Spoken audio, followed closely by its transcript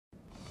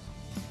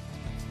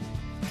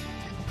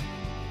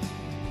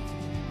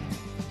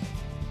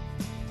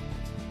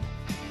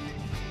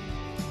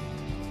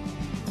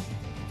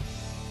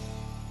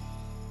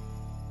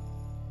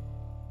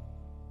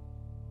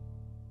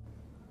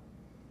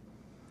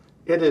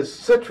It is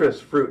citrus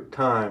fruit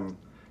time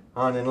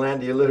on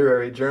Inlandia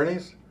Literary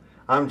Journeys.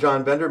 I'm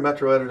John Bender,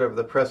 Metro Editor of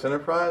the Press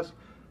Enterprise,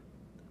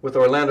 with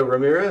Orlando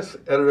Ramirez,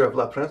 Editor of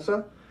La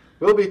Prensa.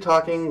 We'll be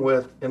talking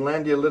with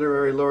Inlandia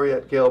Literary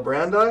Laureate Gayle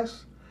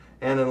Brandeis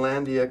and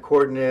Inlandia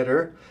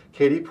Coordinator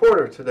Cati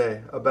Porter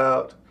today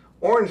about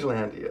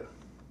Orangelandia.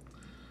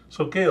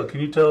 So Gayle, can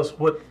you tell us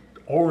what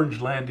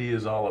Orangelandia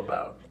is all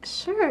about?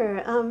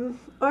 Sure.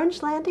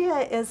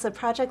 Orangelandia is a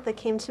project that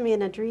came to me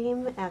in a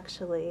dream,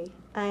 actually.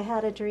 I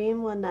had a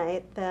dream one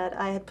night that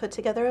I had put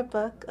together a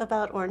book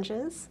about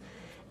oranges,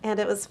 and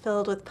it was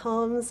filled with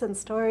poems and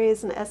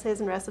stories and essays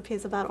and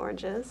recipes about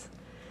oranges.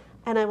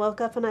 And I woke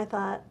up and I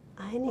thought,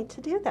 I need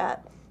to do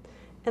that.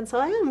 And so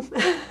I am.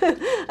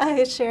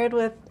 I shared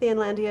with the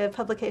Inlandia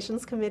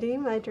Publications Committee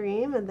my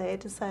dream, and they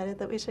decided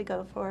that we should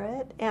go for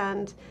it.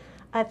 And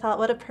I thought,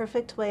 what a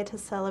perfect way to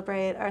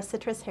celebrate our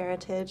citrus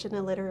heritage in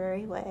a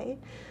literary way,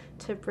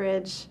 to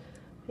bridge,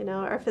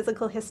 our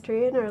physical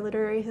history and our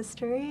literary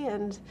history.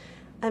 And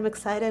I'm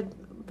excited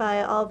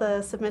by all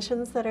the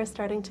submissions that are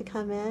starting to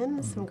come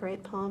in, some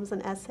great poems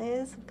and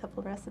essays, a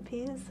couple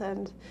recipes,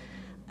 and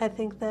I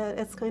think that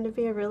it's going to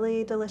be a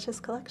really delicious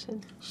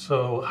collection.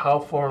 So how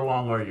far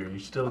along are you? Are you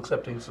still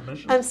accepting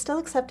submissions? I'm still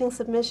accepting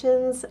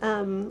submissions.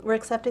 We're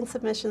accepting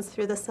submissions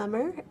through the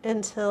summer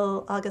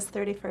until August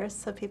 31st,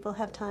 so people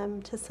have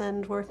time to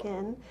send work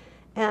in.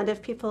 And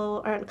if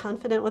people aren't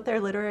confident with their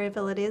literary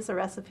abilities, a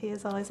recipe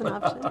is always an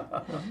option.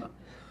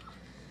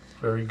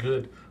 Very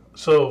good.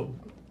 So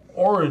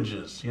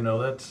oranges,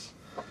 that's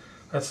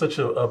such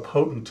a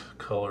potent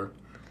color.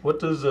 What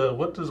does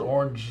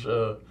orange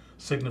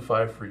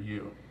signify for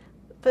you?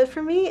 But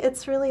for me,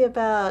 it's really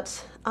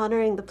about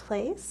honoring the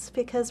place,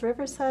 because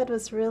Riverside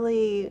was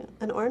really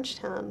an orange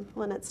town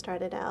when it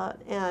started out,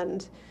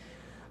 and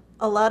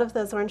a lot of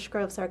those orange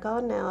groves are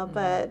gone now,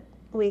 but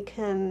we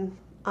can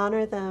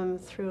honor them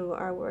through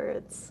our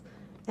words.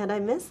 And I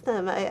miss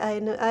them.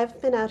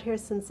 I've been out here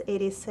since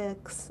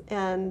 '86,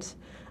 and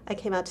I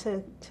came out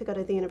to go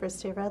to the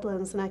University of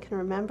Redlands, and I can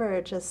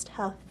remember just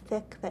how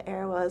thick the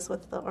air was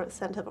with the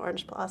scent of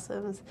orange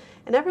blossoms.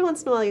 And every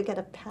once in a while you get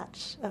a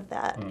patch of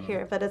that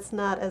here, but it's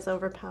not as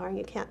overpowering.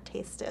 You can't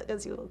taste it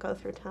as you will go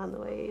through town the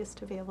way you used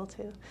to be able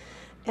to.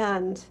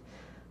 And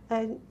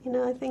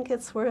I think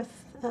it's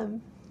worth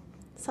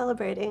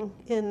celebrating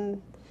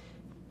in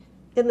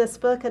this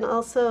book, and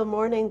also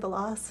mourning the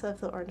loss of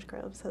the orange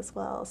groves as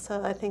well.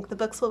 So I think the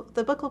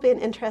book will be an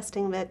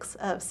interesting mix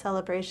of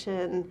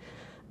celebration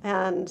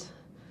and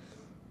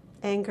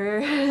anger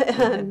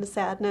and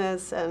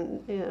sadness,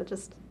 and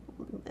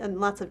and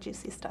lots of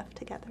juicy stuff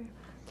together.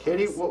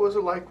 Cati, what was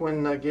it like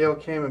when Gayle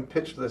came and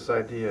pitched this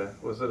idea?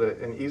 Was it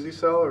an easy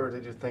sell, or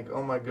did you think,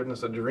 oh my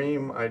goodness, a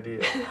dream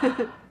idea?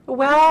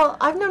 Well,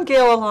 I've known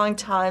Gayle a long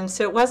time,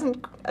 so it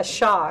wasn't a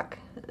shock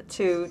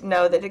to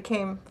know that it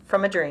came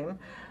from a dream.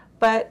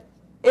 But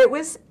it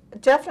was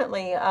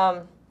definitely,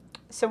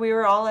 so we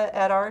were all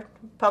at our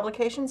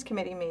publications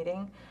committee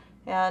meeting,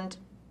 and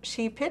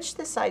she pitched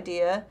this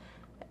idea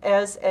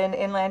as an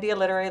Inlandia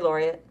Literary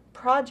Laureate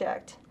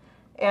project.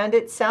 And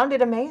it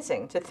sounded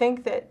amazing. To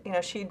think that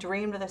she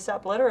dreamed this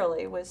up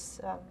literally was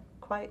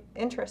quite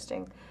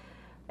interesting.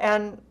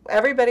 And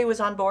everybody was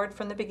on board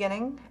from the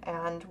beginning,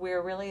 and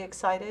we're really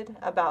excited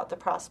about the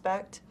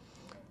prospect.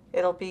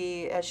 It'll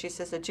be, as she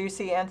says, a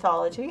juicy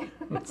anthology.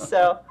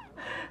 So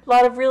a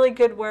lot of really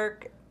good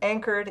work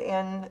anchored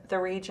in the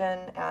region,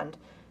 and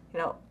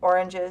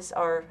oranges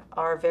are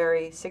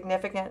very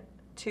significant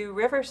to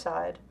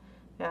Riverside.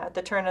 At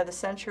the turn of the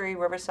century,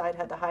 Riverside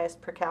had the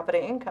highest per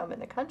capita income in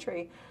the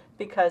country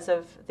because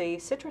of the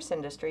citrus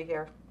industry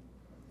here.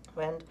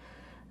 And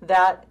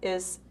that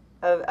is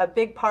a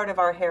big part of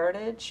our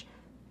heritage.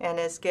 And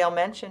as Gayle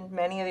mentioned,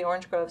 many of the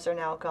orange groves are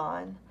now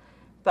gone.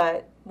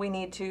 But we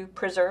need to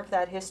preserve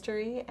that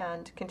history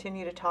and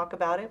continue to talk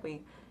about it.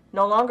 We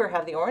no longer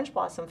have the Orange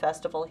Blossom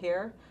Festival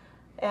here,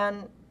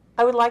 and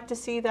I would like to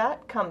see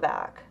that come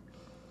back.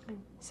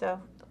 So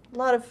a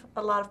lot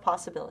of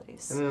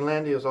possibilities. And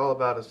Inlandia is all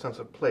about a sense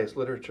of place,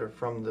 literature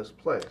from this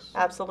place.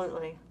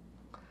 Absolutely.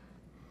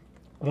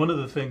 One of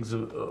the things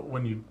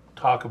when you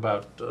talk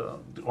about the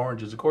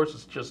oranges, of course,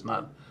 it's just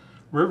not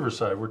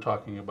Riverside. We're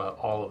talking about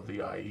all of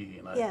the IE,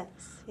 and Yes.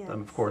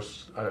 and of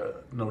course,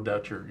 no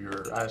doubt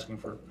you're asking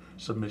for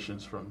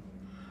submissions from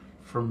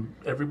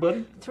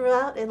everybody?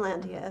 Throughout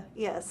Inlandia,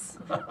 yes.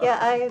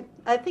 Yeah,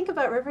 I think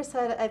about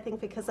Riverside, I think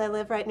because I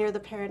live right near the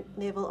parent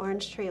navel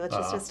orange tree, which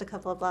is just a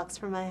couple of blocks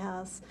from my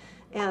house.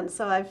 And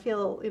so I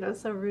feel,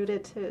 so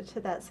rooted to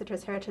that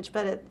citrus heritage.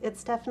 But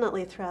it's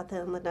definitely throughout the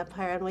Inland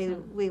Empire,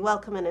 and we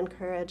welcome and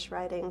encourage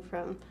writing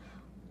from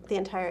the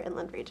entire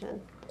inland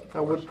region.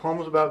 Now, would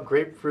poems about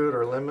grapefruit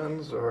or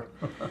lemons or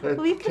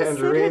We've tangerines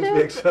considered be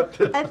it.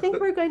 accepted? I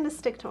think we're going to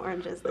stick to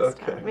oranges this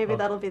time. Maybe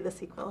that'll be the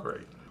sequel.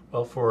 Great.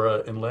 Well,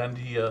 for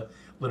Inlandia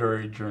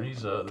Literary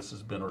Journeys, this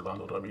has been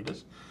Orlando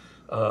Ramirez.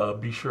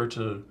 Be sure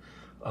to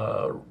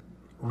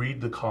read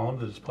the column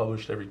that is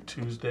published every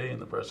Tuesday in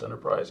the Press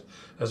Enterprise,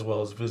 as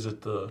well as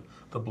visit the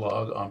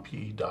blog on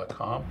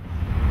pe.com.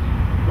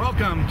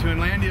 Welcome to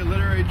Inlandia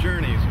Literary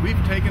Journeys. We've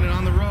taken it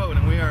on the road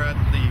and we are at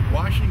the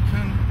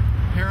Washington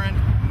Parent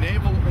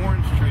Navel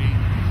Orange Tree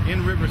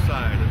in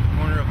Riverside at the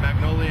corner of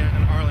Magnolia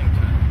and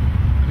Arlington.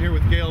 I'm here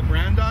with Gayle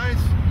Brandeis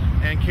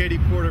and Cati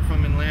Porter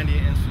from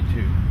Inlandia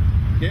Institute.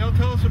 Gayle,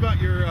 tell us about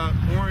your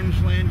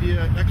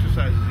Orangelandia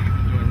exercises that you've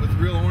been doing with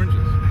real oranges.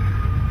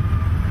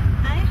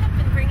 I have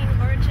been bringing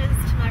oranges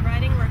to my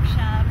writing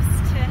workshops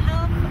to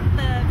help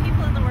the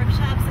people in the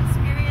workshops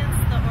experience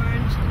the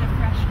orange in a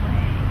fresh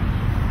way.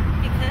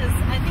 Because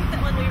I think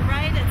that when we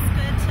write, it's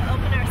good to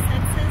open our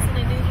senses in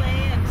a new way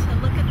and to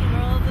look at the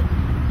world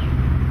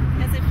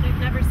as if we've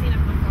never seen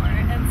it before.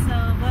 And so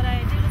what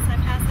I do is I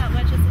pass out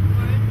wedges of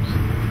orange,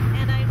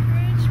 and I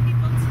encourage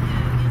people to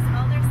use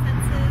all their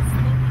senses,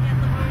 looking at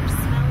the orange,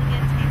 smelling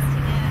it,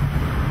 tasting it,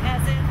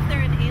 as if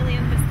they're an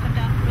alien who's come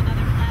down from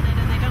another planet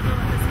and they don't know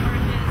what this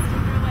orange is, to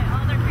throw away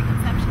all their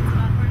preconceptions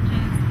about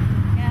oranges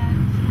and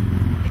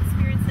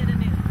experience it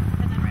anew,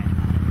 and then write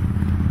about it.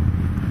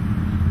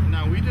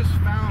 Now, we just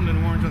found an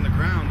orange on the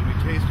ground that we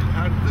tasted.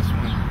 How did this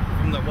one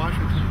from the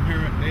Washington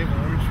Parent Navel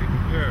Orange Tree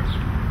compare?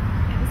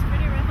 It was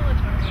pretty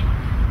revelatory.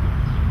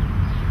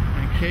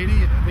 And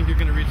Cati, I think you're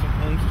going to read some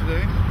poems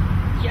today.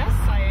 Yes,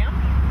 I am.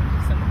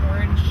 Some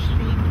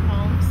orange-themed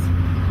poems.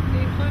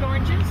 They include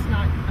oranges,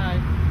 not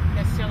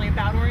necessarily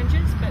about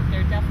oranges, but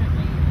they're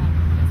definitely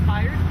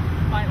inspired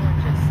by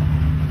oranges.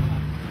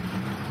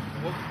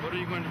 What are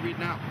you going to read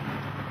now?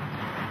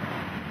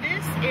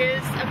 This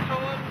is a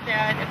poem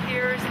that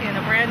appears in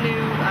a brand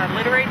new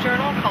literary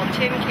journal called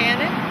Tin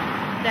Cannon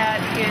that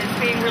is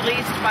being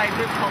released by a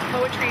group called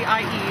Poetry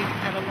IE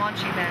at a launch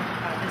event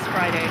this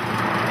Friday.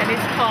 And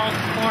it's called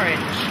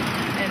Orange.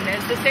 And as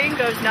the saying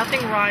goes,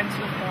 nothing rhymes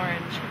with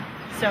orange.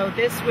 So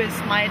this was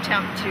my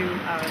attempt to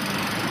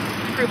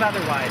prove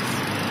otherwise.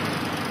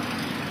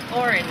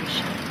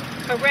 Orange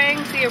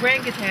harangues the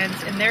orangutans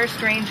in their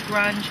strange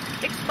grunge,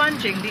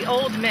 expunging the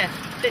old myth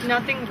that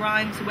nothing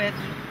rhymes with.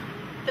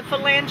 The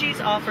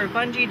phalanges offer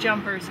bungee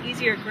jumpers,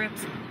 easier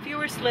grips,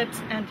 fewer slips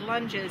and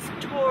lunges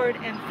toward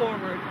and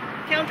forward,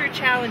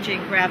 counter-challenging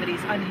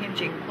gravity's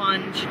unhinging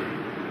plunge.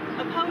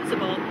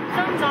 Opposable,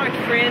 thumbs aren't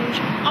fringe,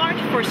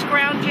 aren't for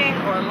scrounging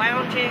or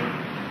lounging,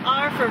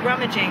 are for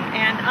rummaging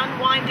and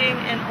unwinding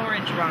an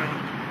orange rind.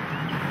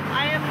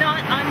 I am not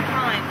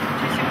unkind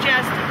to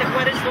suggest that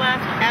what is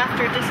left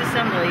after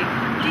disassembly,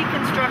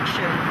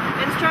 deconstruction,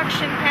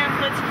 instruction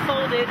pamphlets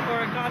folded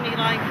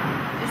origami-like,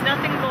 is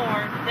nothing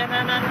more than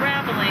an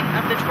unraveling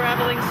of the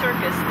traveling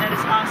circus that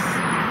is us,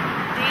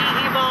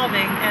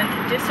 de-evolving and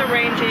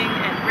disarranging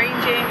and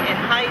ranging in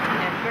height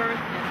and girth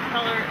and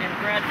color and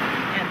breadth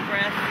and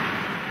breath,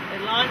 a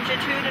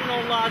longitudinal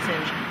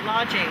lozenge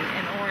lodging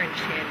an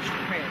orange-tinged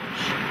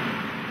fringe.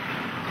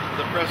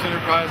 The Press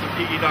Enterprise of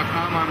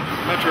PE.com, I'm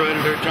Metro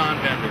Editor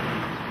John Bender.